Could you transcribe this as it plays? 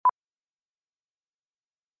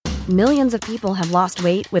Millions of people have lost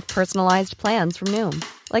weight with personalized plans from Noom.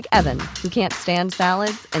 Like Evan, who can't stand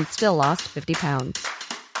salads and still lost 50 pounds.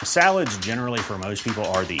 Salads generally for most people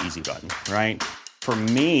are the easy button, right? For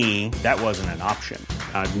me, that wasn't an option.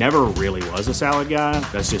 I never really was a salad guy.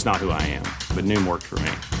 That's just not who I am. But Noom worked for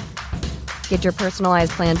me. Get your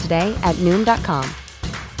personalized plan today at Noom.com.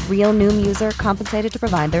 Real Noom user compensated to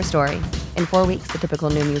provide their story. In 4 weeks, the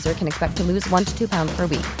typical Noom user can expect to lose 1 to 2 pounds per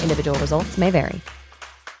week. Individual results may vary.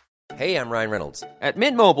 Hey, I'm Ryan Reynolds. At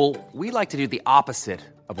Mint Mobile, we like to do the opposite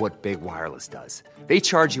of what Big Wireless does. They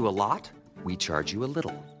charge you a lot, we charge you a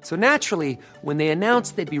little. So naturally, when they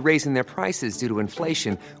announced they'd be raising their prices due to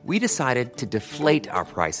inflation, we decided to deflate our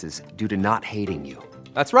prices due to not hating you.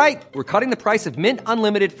 That's right. We're cutting the price of Mint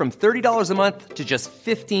Unlimited from $30 a month to just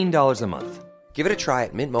 $15 a month. Give it a try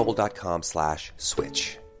at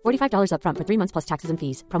mintmobile.com/switch. $45 up front for 3 months plus taxes and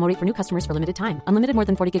fees. Promo rate for new customers for limited time. Unlimited more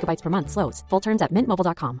than 40 gigabytes per month. Slows full terms at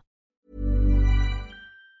mintmobile.com.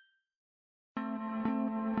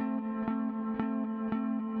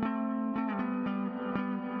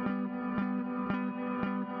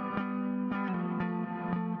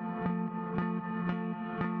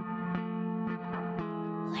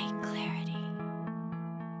 Lake Clarity.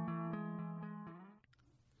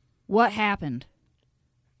 What happened?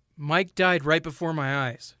 Mike died right before my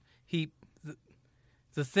eyes.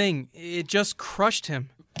 The thing, it just crushed him.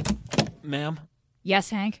 Ma'am? Yes,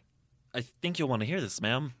 Hank? I think you'll want to hear this,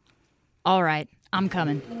 ma'am. All right, I'm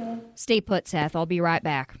coming. Stay put, Seth. I'll be right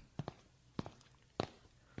back.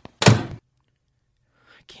 I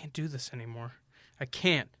can't do this anymore. I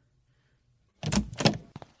can't.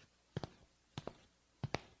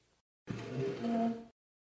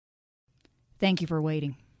 Thank you for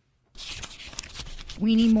waiting.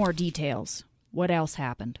 We need more details. What else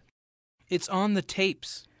happened? It's on the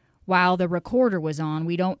tapes. While the recorder was on,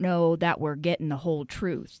 we don't know that we're getting the whole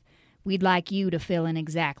truth. We'd like you to fill in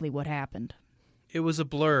exactly what happened. It was a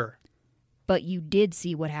blur. But you did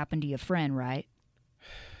see what happened to your friend, right?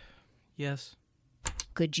 Yes.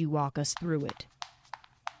 Could you walk us through it?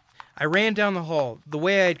 I ran down the hall, the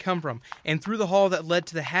way I had come from, and through the hall that led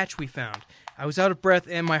to the hatch we found. I was out of breath,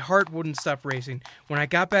 and my heart wouldn't stop racing. When I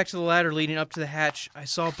got back to the ladder leading up to the hatch, I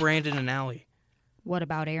saw Brandon and Allie. What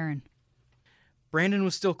about Aaron? Brandon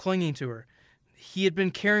was still clinging to her. He had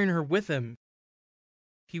been carrying her with him.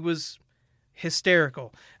 He was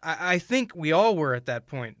hysterical. I think we all were at that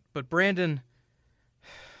point, but Brandon...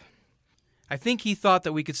 I think he thought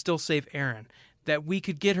that we could still save Erin, that we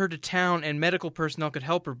could get her to town and medical personnel could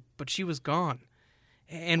help her, but she was gone.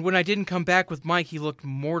 And when I didn't come back with Mike, he looked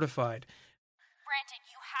mortified. Brandon,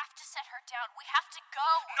 you have to set her down. We have to go.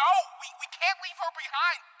 No, we can't leave her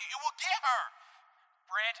behind. It will get her.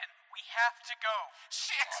 Brandon, we have to go.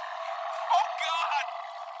 Shit! Oh, God!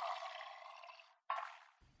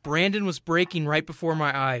 Brandon was breaking right before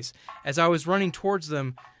my eyes. As I was running towards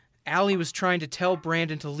them, Allie was trying to tell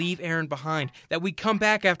Brandon to leave Erin behind, that we'd come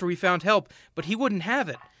back after we found help, but he wouldn't have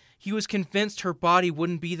it. He was convinced her body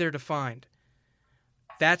wouldn't be there to find.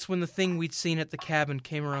 That's when the thing we'd seen at the cabin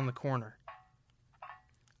came around the corner.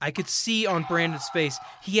 I could see on Brandon's face,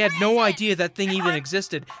 he had no idea that thing even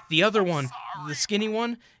existed. The other one, the skinny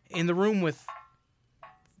one, in the room with...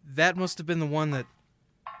 That must have been the one that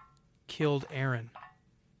killed Erin.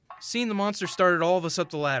 Seeing the monster started all of us up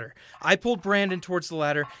the ladder. I pulled Brandon towards the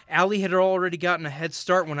ladder. Allie had already gotten a head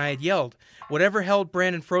start when I had yelled. Whatever held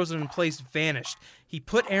Brandon frozen in place vanished. He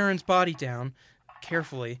put Erin's body down,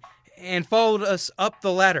 carefully, and followed us up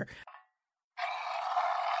the ladder.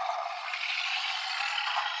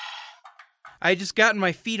 I had just gotten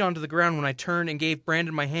my feet onto the ground when I turned and gave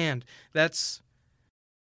Brandon my hand. That's...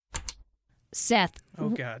 Seth. Oh,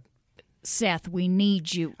 God. Seth, we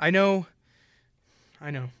need you. I know.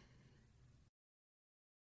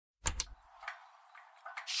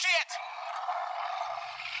 Shit!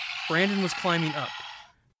 Brandon was climbing up.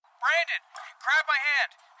 Brandon, grab my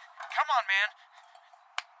hand. Come on, man.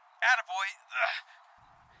 Attaboy. Ugh.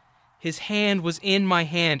 His hand was in my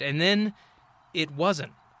hand, and then it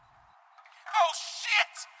wasn't. Oh,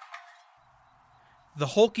 shit! The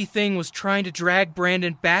hulky thing was trying to drag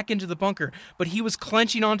Brandon back into the bunker, but he was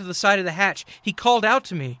clenching onto the side of the hatch. He called out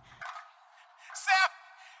to me. Seth,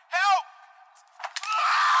 help!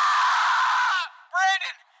 Ah!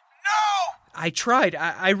 Brandon, no! I tried.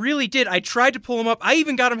 I really did. I tried to pull him up. I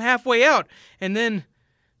even got him halfway out. And then,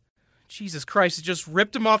 Jesus Christ, it just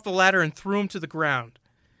ripped him off the ladder and threw him to the ground.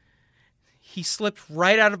 He slipped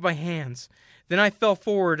right out of my hands. Then I fell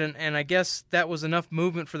forward, and I guess that was enough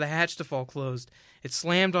movement for the hatch to fall closed. It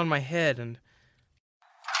slammed on my head, and...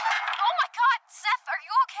 Oh my God, Seth, are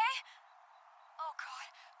you okay? Oh God,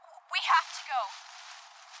 we have to go.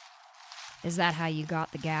 Is that how you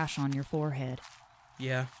got the gash on your forehead?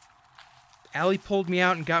 Yeah. Allie pulled me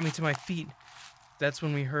out and got me to my feet. That's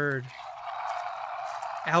when we heard.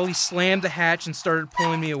 Allie slammed the hatch and started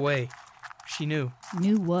pulling me away. She knew.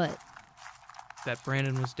 Knew what? That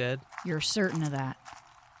Brandon was dead. You're certain of that?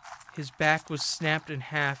 His back was snapped in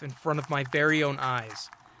half in front of my very own eyes.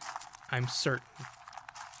 I'm certain.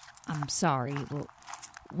 I'm sorry.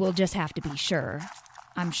 We'll just have to be sure.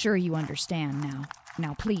 I'm sure you understand now.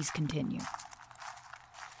 Now please continue.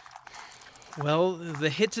 Well, the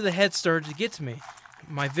hit to the head started to get to me.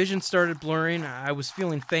 My vision started blurring. I was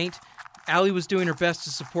feeling faint. Allie was doing her best to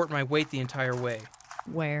support my weight the entire way.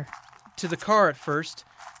 Where? To the car at first.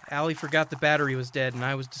 Allie forgot the battery was dead, and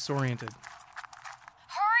I was disoriented.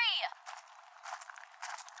 Hurry!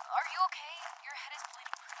 Are you okay? Your head is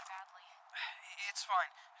bleeding pretty badly. It's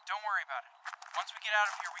fine. Don't worry about it. Once we get out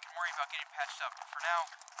of here, we can worry about getting patched up. But for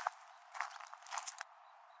now...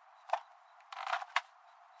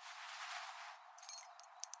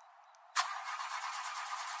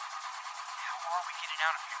 How are we getting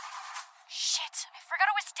out of here? Shit! I forgot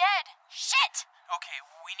it was dead! Shit! Okay,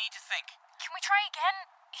 we need to think. Can we try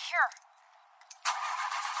again? Here.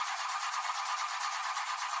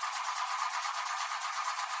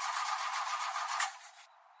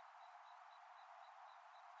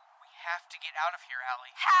 We have to get out of here,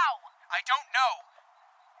 Allie. How? I don't know.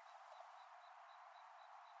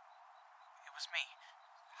 It was me.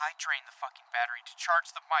 I drained the fucking battery to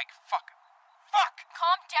charge the mic. Fuck.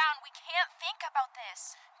 Calm down. We can't think about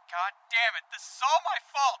this. God damn it. This is all my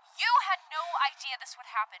fault. You had no idea this would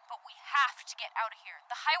happen, but we have to get out of here.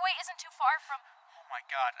 The highway isn't too far from... Oh my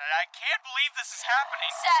God. I can't believe this is happening.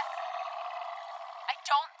 Seth! I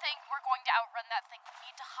don't think we're going to outrun that thing. We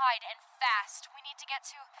need to hide, and fast. We need to get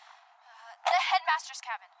to... the headmaster's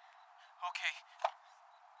cabin. Okay.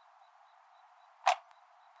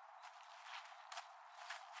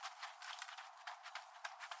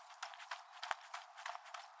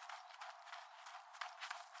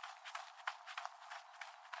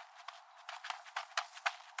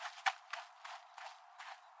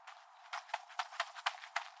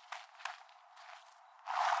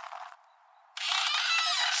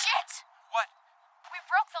 Shit! What? We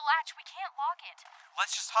broke the latch. We can't lock it.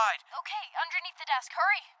 Let's just hide. Okay, underneath the desk.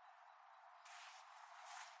 Hurry!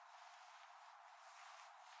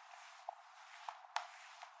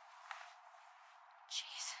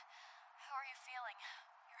 Jeez, how are you feeling?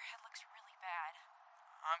 Your head looks really bad.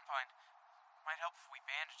 I'm fine. Might help if we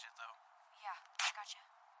bandage it, though. Yeah, gotcha.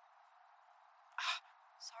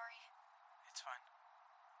 Sorry. It's fine.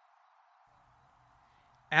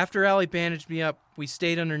 After Allie bandaged me up, we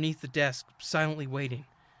stayed underneath the desk, silently waiting.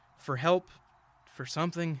 For help, for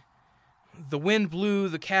something. The wind blew,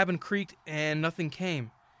 the cabin creaked, and nothing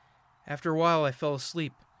came. After a while, I fell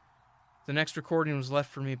asleep. The next recording was left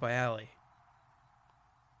for me by Allie.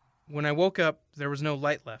 When I woke up, there was no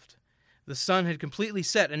light left. The sun had completely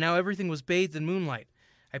set, and now everything was bathed in moonlight.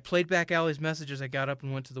 I played back Allie's message as I got up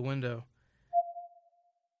and went to the window.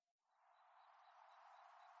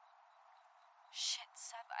 Shit,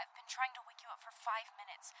 Seth, I've been trying to wake you up for 5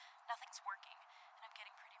 minutes. Nothing's working, and I'm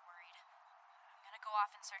getting pretty worried. I'm gonna go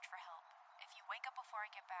off and search for help. If you wake up before I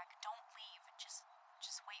get back, don't leave.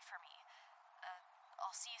 Just wait for me.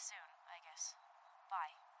 I'll see you soon, I guess.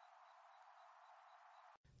 Bye.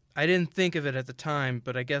 I didn't think of it at the time,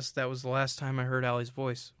 but I guess that was the last time I heard Allie's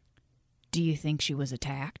voice. Do you think she was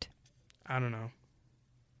attacked? I don't know.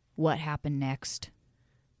 What happened next?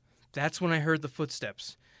 That's when I heard the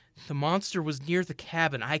footsteps. The monster was near the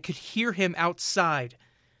cabin. I could hear him outside.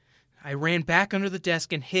 I ran back under the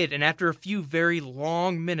desk and hid, and after a few very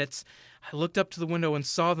long minutes, I looked up to the window and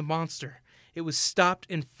saw the monster. It was stopped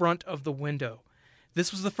in front of the window.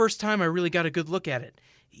 This was the first time I really got a good look at it.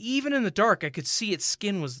 Even in the dark, I could see its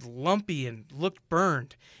skin was lumpy and looked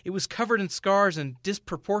burned. It was covered in scars and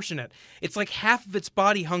disproportionate. It's like half of its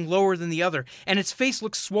body hung lower than the other, and its face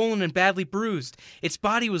looked swollen and badly bruised. Its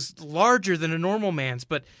body was larger than a normal man's,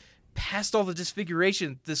 but past all the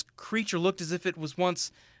disfiguration, this creature looked as if it was once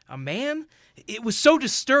a man? It was so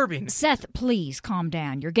disturbing. Seth, please calm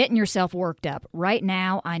down. You're getting yourself worked up. Right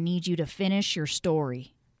now, I need you to finish your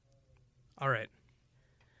story.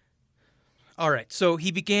 All right, so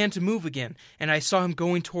he began to move again, and I saw him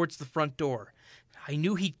going towards the front door. I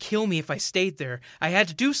knew he'd kill me if I stayed there. I had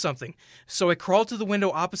to do something. So I crawled to the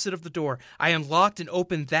window opposite of the door. I unlocked and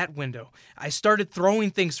opened that window. I started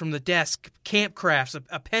throwing things from the desk, camp crafts,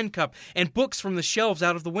 a pen cup, and books from the shelves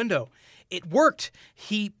out of the window. It worked.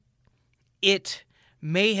 It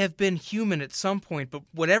may have been human at some point, but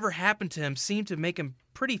whatever happened to him seemed to make him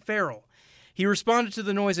pretty feral. He responded to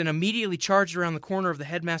the noise and immediately charged around the corner of the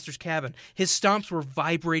headmaster's cabin. His stomps were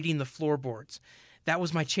vibrating the floorboards. That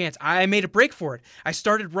was my chance. I made a break for it. I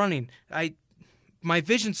started running. My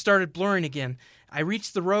vision started blurring again. I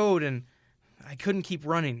reached the road and I couldn't keep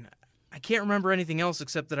running. I can't remember anything else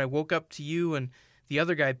except that I woke up to you and the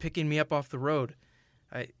other guy picking me up off the road.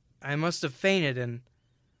 I must have fainted and,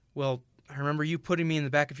 well, I remember you putting me in the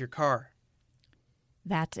back of your car.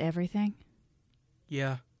 That's everything?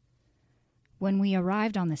 Yeah. When we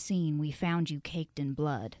arrived on the scene, we found you caked in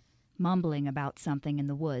blood, mumbling about something in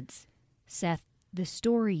the woods. Seth, the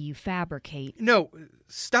story you fabricate... No,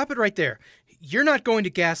 stop it right there. You're not going to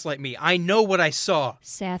gaslight me. I know what I saw.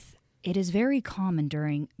 Seth, it is very common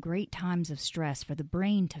during great times of stress for the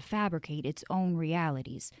brain to fabricate its own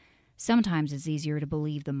realities. Sometimes it's easier to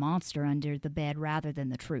believe the monster under the bed rather than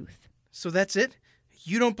the truth. So that's it?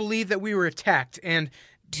 You don't believe that we were attacked, and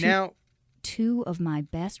now... 2 of my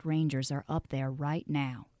best rangers are up there right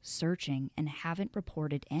now, searching, and haven't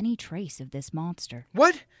reported any trace of this monster.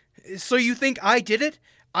 What? So you think I did it?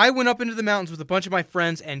 I went up into the mountains with a bunch of my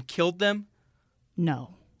friends and killed them?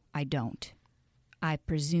 No, I don't. I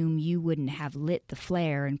presume you wouldn't have lit the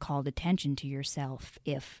flare and called attention to yourself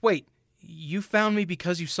if... Wait, you found me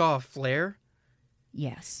because you saw a flare?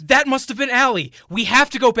 Yes. That must have been Allie! We have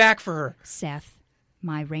to go back for her! Seth,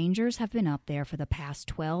 my rangers have been up there for the past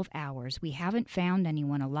 12 hours. We haven't found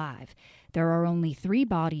anyone alive. There are only 3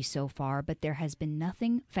 bodies so far, but there has been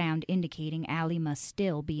nothing found indicating Allie must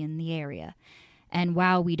still be in the area. And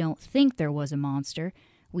while we don't think there was a monster,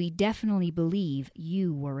 we definitely believe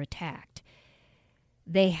you were attacked.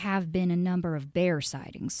 There have been a number of bear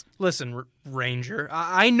sightings. Listen, Ranger,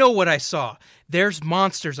 I know what I saw. There's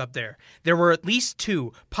monsters up there. There were at least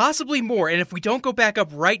 2, possibly more, and if we don't go back up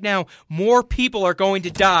right now, more people are going to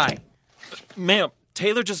die. Ma'am,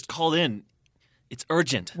 Taylor just called in. It's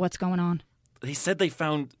urgent. What's going on? They said they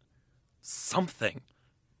found something.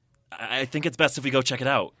 I think it's best if we go check it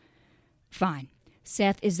out. Fine.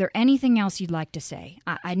 Seth, is there anything else you'd like to say?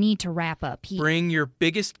 I need to wrap up. Bring your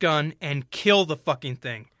biggest gun and kill the fucking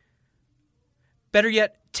thing. Better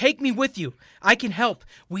yet, take me with you. I can help.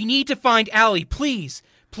 We need to find Allie, please.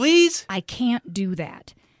 Please? I can't do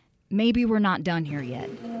that. Maybe we're not done here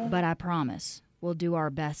yet, but I promise we'll do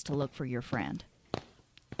our best to look for your friend.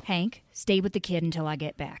 Hank, stay with the kid until I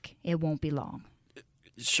get back. It won't be long.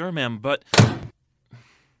 Sure, ma'am, but...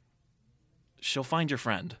 she'll find your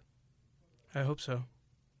friend. I hope so.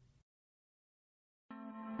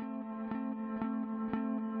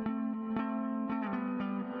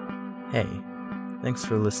 Hey, thanks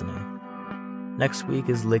for listening. Next week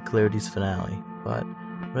is Lake Clarity's finale, but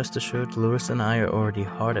rest assured Larissa and I are already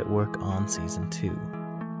hard at work on Season 2.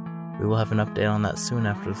 We will have an update on that soon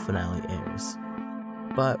after the finale airs.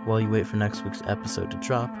 But while you wait for next week's episode to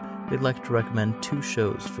drop, we'd like to recommend 2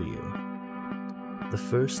 shows for you. The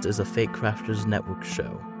first is a Fate Crafters Network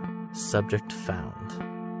show, Subject Found.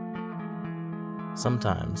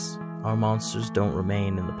 Sometimes, our monsters don't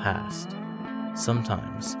remain in the past.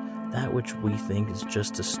 Sometimes, that which we think is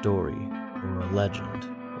just a story, or a legend,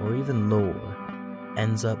 or even lore,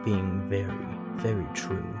 ends up being very, very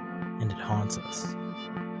true, and it haunts us.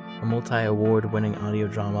 A multi-award-winning audio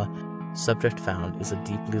drama, Subject Found is a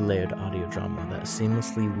deeply layered audio drama that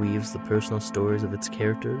seamlessly weaves the personal stories of its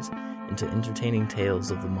characters into entertaining tales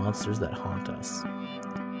of the monsters that haunt us.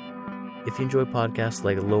 If you enjoy podcasts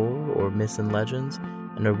like Lore or Myths and Legends,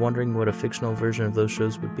 and are wondering what a fictional version of those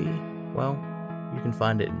shows would be, well, you can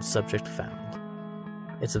find it in Subject Found.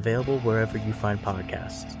 It's available wherever you find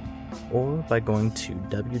podcasts, or by going to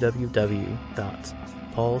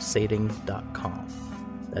www.paulsating.com.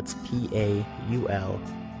 That's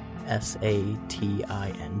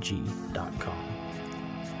PAULSATING.com.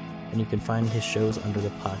 And you can find his shows under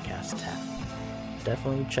the podcast tab.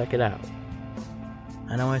 Definitely check it out.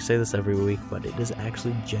 I know I say this every week, but it is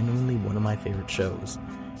actually genuinely one of my favorite shows.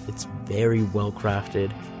 It's very well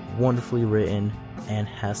crafted, wonderfully written, and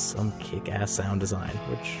has some kick-ass sound design,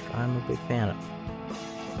 which I'm a big fan of.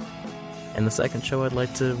 And the second show I'd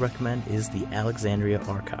like to recommend is the Alexandria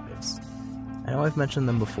Archives. I know I've mentioned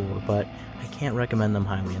them before, but I can't recommend them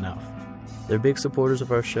highly enough. They're big supporters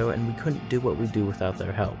of our show, and we couldn't do what we do without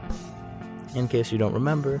their help. In case you don't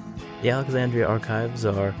remember, the Alexandria Archives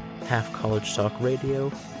are half college talk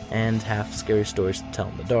radio and half scary stories to tell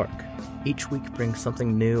in the dark. Each week brings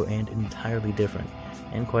something new and entirely different,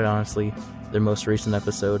 and quite honestly, their most recent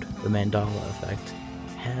episode, The Mandala Effect,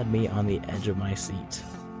 had me on the edge of my seat.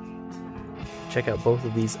 Check out both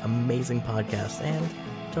of these amazing podcasts and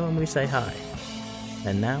tell them we say hi.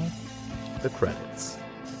 And now, the credits.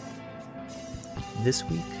 This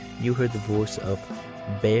week, you heard the voice of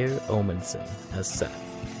Bear Omenson as Seth,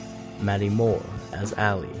 Maddie Moore as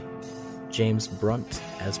Allie, James Brunt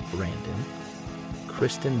as Brandon,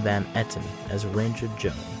 Kristen Van Etten as Ranger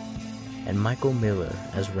Joan, and Michael Miller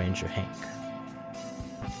as Ranger Hank.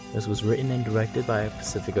 This was written and directed by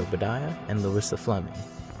Pacific Obadiah and Larissa Fleming,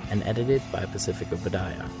 and edited by Pacific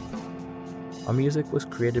Obadiah. Our music was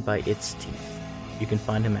created by It's Teeth. You can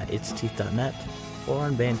find him at itsteeth.net or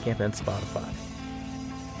on Bandcamp and Spotify.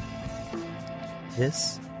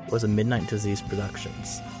 This was a Midnight Disease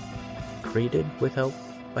Productions, created with help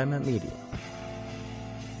by Met Media.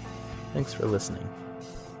 Thanks for listening.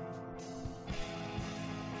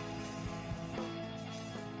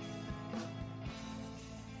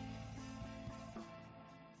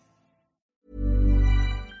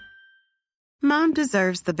 Mom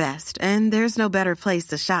deserves the best, and there's no better place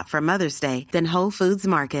to shop for Mother's Day than Whole Foods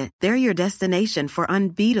Market. They're your destination for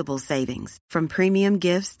unbeatable savings, from premium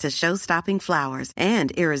gifts to show-stopping flowers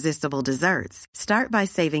and irresistible desserts. Start by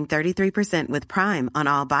saving 33% with Prime on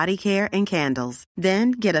all body care and candles.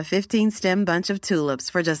 Then get a 15-stem bunch of tulips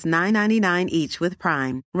for just $9.99 each with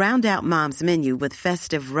Prime. Round out Mom's menu with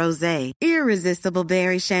festive rosé, irresistible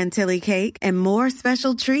berry chantilly cake, and more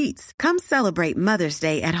special treats. Come celebrate Mother's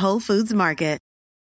Day at Whole Foods Market.